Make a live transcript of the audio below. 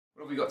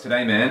we got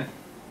today, man?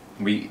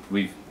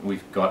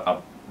 We've got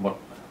a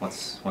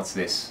what's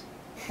this?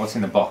 What's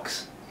in the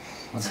box?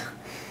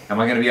 Am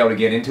I going to be able to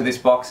get into this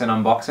box and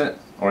unbox it,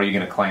 or are you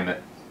going to claim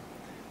it?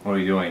 What are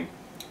you doing?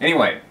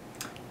 Anyway,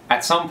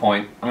 at some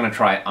point I'm going to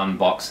try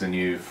unbox the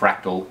new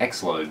Fractal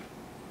X-Load.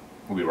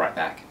 We'll be right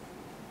back.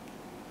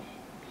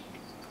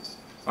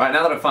 Alright,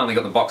 now that I've finally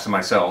got the box for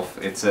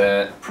myself, it's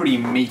a pretty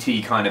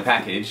meaty kind of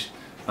package.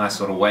 Nice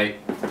sort of weight.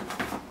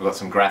 We've got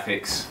some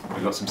graphics,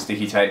 we've got some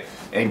sticky tape.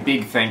 A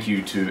big thank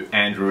you to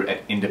Andrew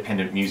at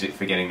Independent Music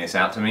for getting this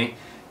out to me.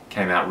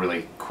 Came out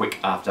really quick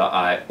after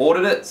I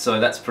ordered it, so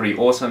that's pretty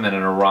awesome, and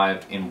it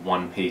arrived in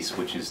one piece,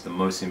 which is the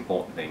most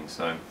important thing.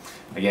 So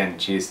again,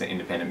 cheers to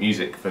Independent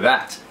Music for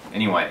that.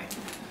 Anyway,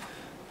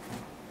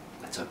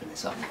 let's open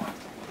this up.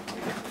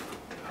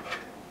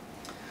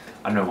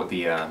 I don't know what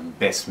the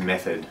best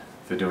method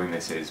for doing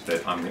this is,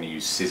 but I'm going to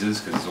use scissors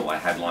because it's all I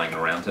had lying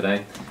around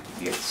today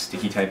to get the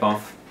sticky tape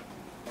off.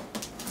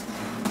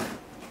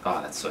 Ah,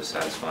 oh, that's so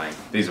satisfying.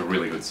 These are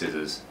really good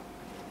scissors.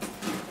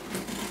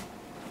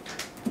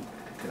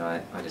 Did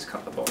I just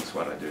cut the box?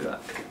 Why did I do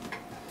that?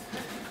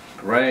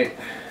 Great.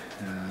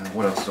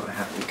 What else do I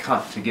have to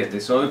cut to get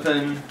this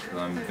open?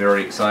 I'm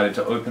very excited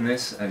to open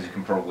this, as you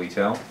can probably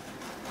tell.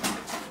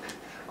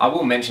 I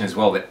will mention as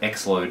well that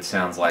X-Load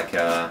sounds like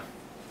the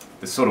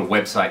sort of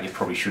website you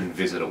probably shouldn't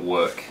visit at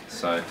work,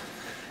 so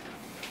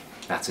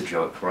that's a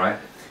joke, right?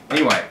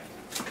 Anyway,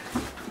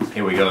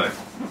 here we go.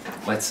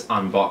 Let's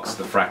unbox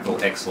the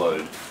Fractal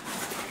X-Load.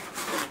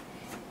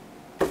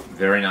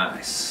 Very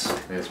nice.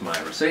 There's my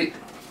receipt.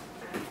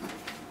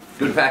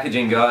 Good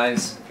packaging,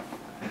 guys.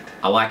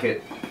 I like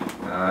it.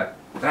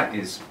 That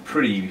is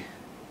pretty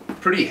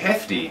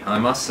hefty, I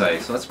must say.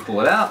 So let's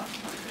pull it out.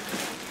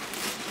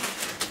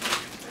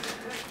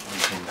 We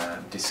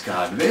can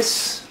discard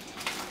this.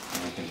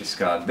 And we can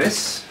discard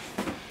this.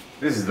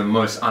 This is the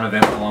most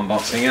uneventful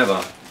unboxing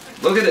ever.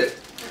 Look at it.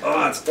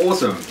 Oh, it's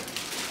awesome.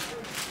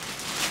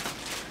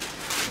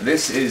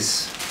 This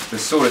is the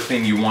sort of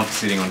thing you want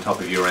sitting on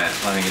top of your amp.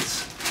 I think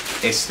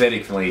it's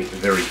aesthetically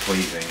very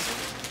pleasing.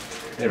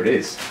 There it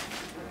is.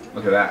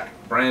 Look at that.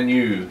 Brand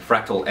new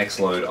Fractal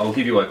X-Load. I'll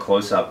give you a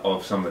close-up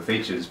of some of the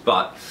features,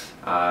 but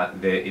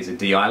there is a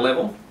DI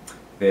level.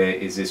 There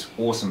is this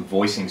awesome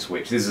voicing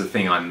switch. This is the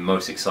thing I'm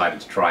most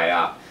excited to try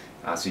out.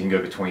 So you can go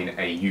between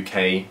a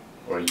UK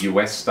or a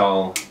US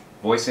style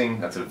voicing.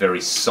 That's a very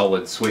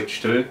solid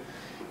switch too.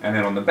 And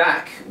then on the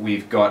back,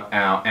 we've got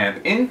our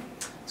amp in.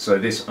 So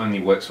this only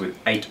works with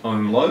 8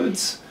 ohm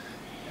loads,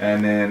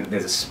 and then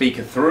there's a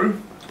speaker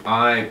through.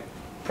 I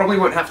probably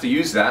won't have to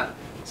use that,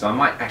 so I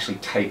might actually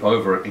tape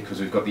over it because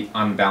we've got the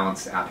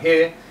unbalanced out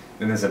here,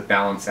 then there's a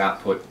balance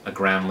output, a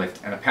ground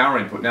lift, and a power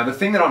input. Now the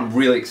thing that I'm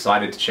really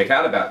excited to check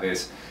out about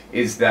this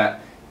is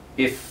that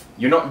if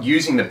you're not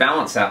using the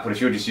balance output, if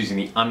you're just using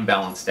the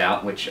unbalanced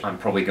out, which I'm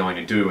probably going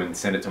to do and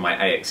send it to my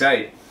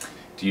AX8,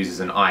 to use as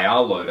an IR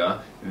loader,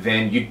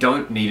 then you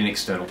don't need an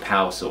external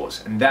power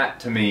source. And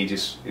that to me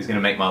just is going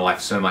to make my life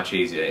so much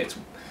easier. It's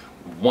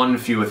one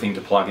fewer thing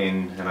to plug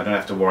in, and I don't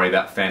have to worry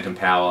about phantom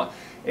power.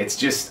 It's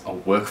just a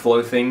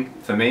workflow thing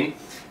for me.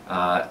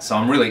 So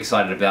I'm really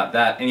excited about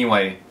that.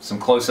 Anyway, some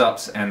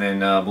close-ups, and then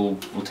we'll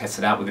test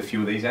it out with a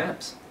few of these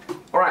amps.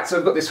 Alright, so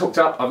I've got this hooked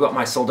up. I've got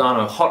my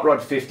Soldano Hot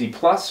Rod 50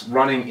 Plus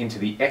running into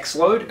the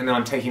X-Load, and then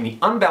I'm taking the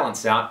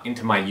unbalanced out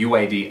into my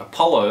UAD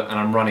Apollo, and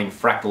I'm running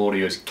Fractal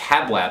Audio's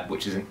Cab Lab,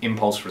 which is an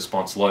impulse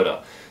response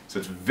loader. So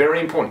it's very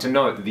important to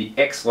note that the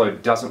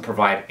X-Load doesn't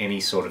provide any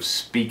sort of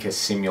speaker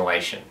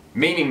simulation,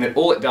 meaning that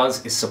all it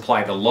does is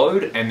supply the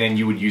load, and then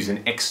you would use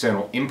an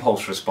external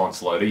impulse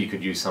response loader. You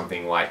could use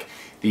something like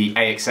the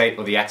AX8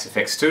 or the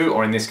AXFX2,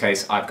 or in this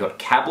case I've got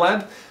Cab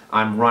Lab.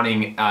 I'm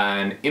running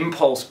an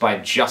impulse by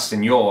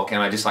Justin York,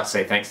 and I'd just like to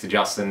say thanks to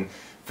Justin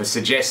for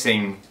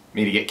suggesting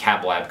me to get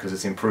Cab Lab because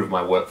it's improved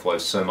my workflow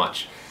so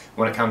much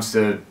when it comes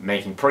to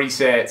making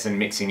presets and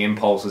mixing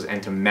impulses,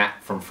 and to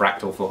Matt from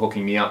Fractal for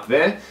hooking me up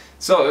there.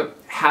 So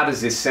how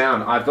does this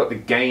sound? I've got the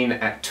gain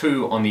at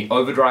 2 on the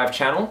overdrive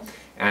channel,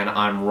 and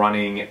I'm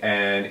running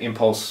an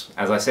impulse,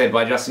 as I said,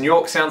 by Justin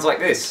York. Sounds like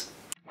this.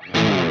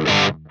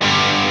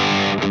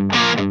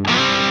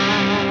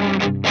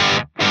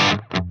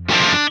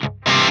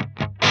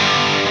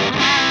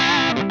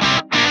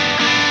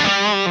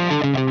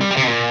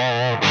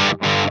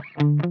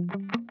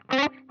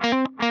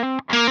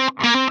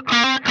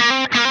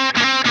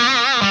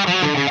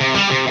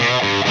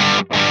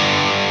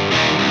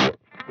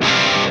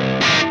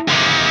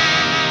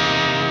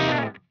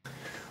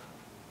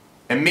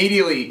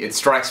 Immediately, it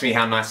strikes me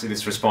how nicely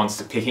this responds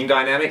to picking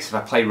dynamics. If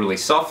I play really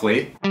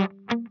softly,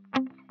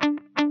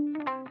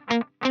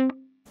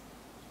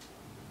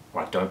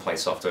 or I don't play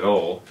soft at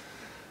all,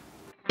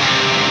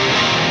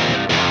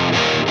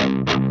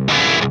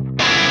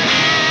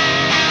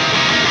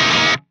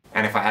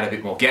 and if I add a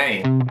bit more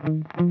gain,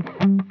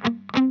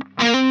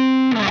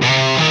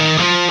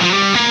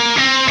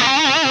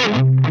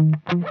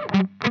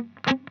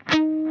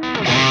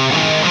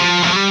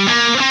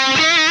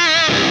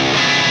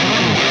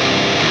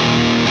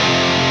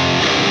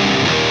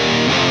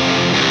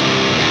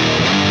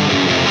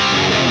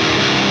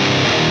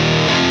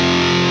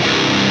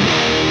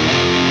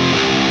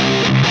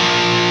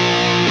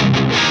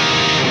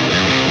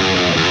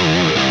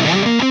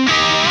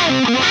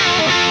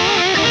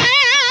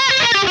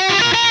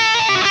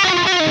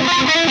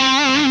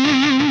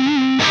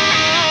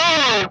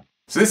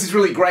 So this is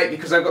really great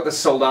because I've got the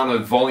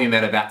Soldano volume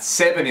at about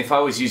 7. If I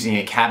was using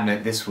a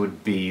cabinet, this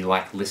would be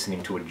like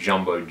listening to a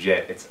jumbo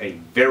jet. It's a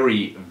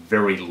very,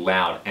 very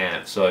loud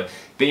amp. So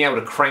being able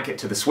to crank it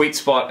to the sweet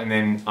spot, and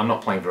then I'm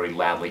not playing very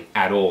loudly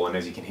at all, and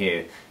as you can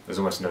hear, there's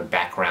almost no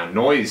background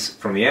noise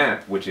from the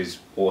amp, which is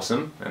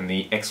awesome, and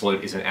the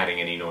X-Load isn't adding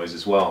any noise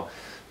as well.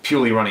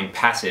 Purely running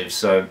passive,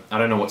 so I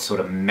don't know what sort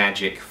of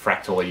magic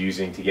Fractal are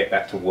using to get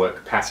that to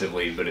work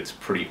passively, but it's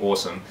pretty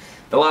awesome.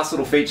 The last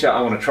little feature I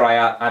want to try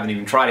out, I haven't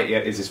even tried it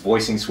yet, is this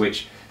voicing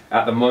switch.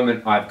 At the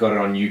moment I've got it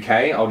on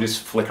UK. I'll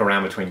just flick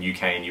around between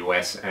UK and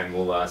US and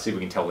we'll see if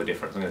we can tell the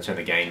difference. I'm going to turn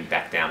the gain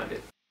back down a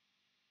bit.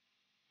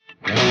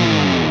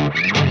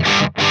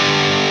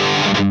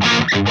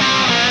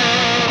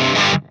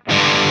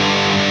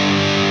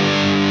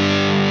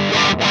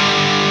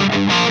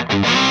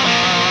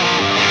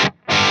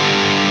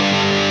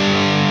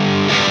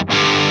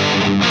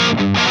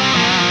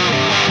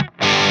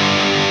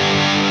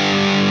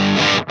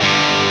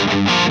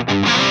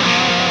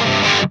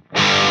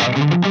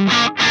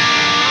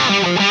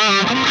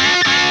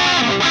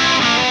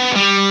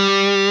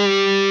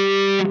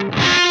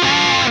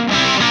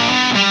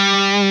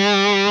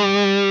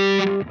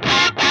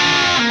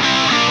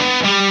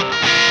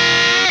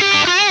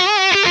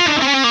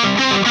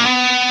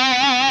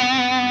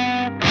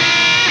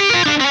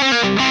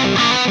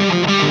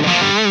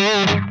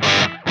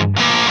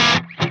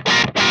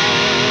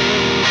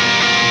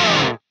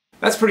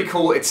 That's pretty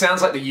cool. It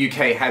sounds like the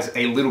UK has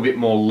a little bit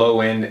more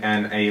low end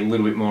and a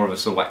little bit more of a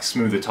sort of like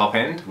smoother top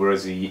end,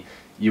 whereas the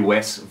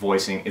US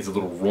voicing is a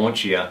little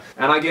raunchier.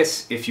 And I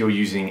guess if you're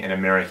using an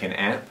American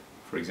amp,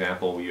 for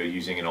example, you're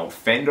using an old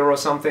Fender or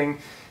something,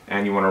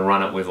 and you want to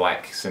run it with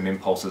like some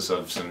impulses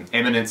of some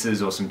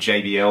Eminences or some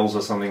JBLs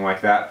or something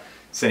like that,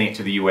 sending it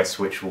to the US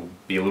switch will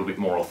be a little bit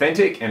more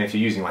authentic. And if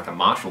you're using like a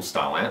Marshall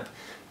style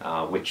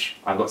amp, which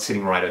I've got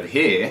sitting right over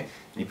here,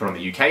 and you put on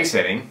the UK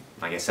setting,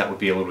 I guess that would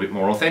be a little bit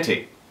more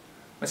authentic.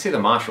 Let's hear the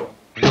Marshall.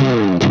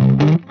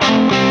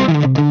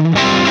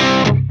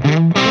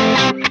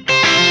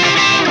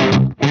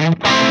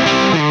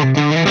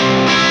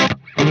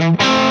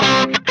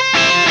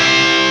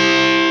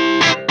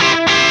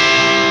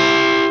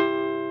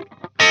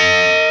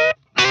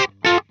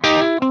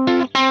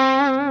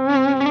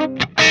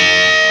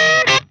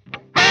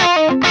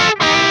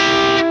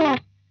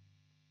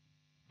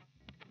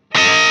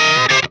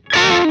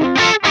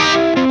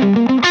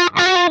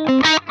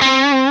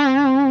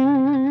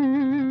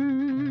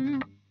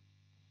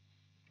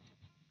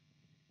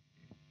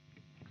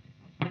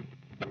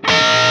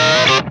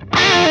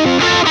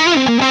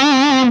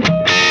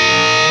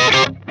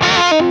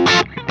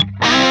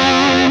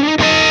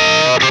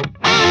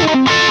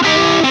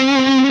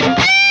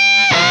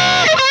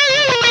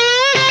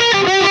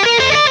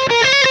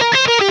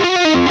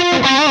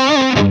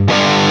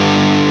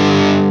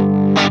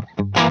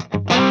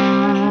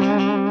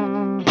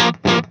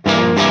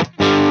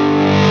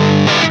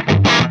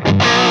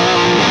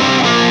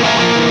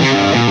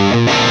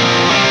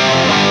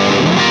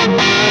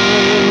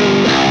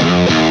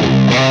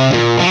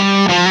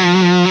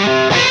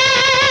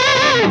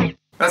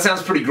 That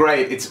sounds pretty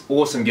great. It's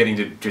awesome getting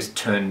to just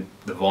turn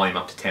the volume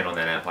up to 10 on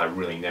that amp. I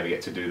really never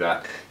get to do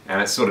that.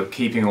 And it's sort of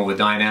keeping all the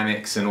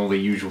dynamics and all the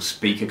usual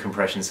speaker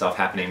compression stuff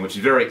happening, which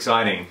is very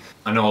exciting.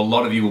 I know a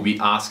lot of you will be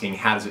asking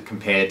how does it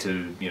compare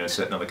to, you know,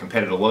 certain other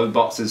competitor load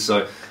boxes,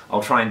 so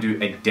I'll try and do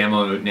a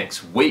demo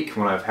next week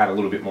when I've had a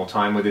little bit more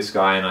time with this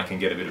guy and I can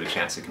get a bit of a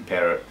chance to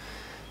compare it.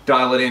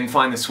 Dial it in,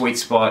 find the sweet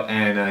spot,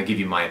 and give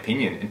you my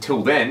opinion.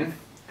 Until then,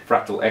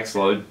 Fractal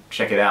X-Load,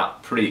 check it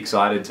out. Pretty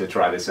excited to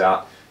try this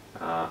out.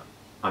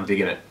 I'm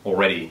digging it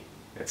already.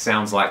 It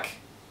sounds like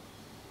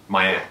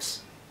my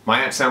amps.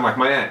 My amps sound like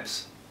my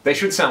amps. They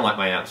should sound like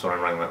my amps when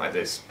I'm running like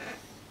this.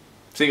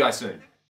 See you guys soon.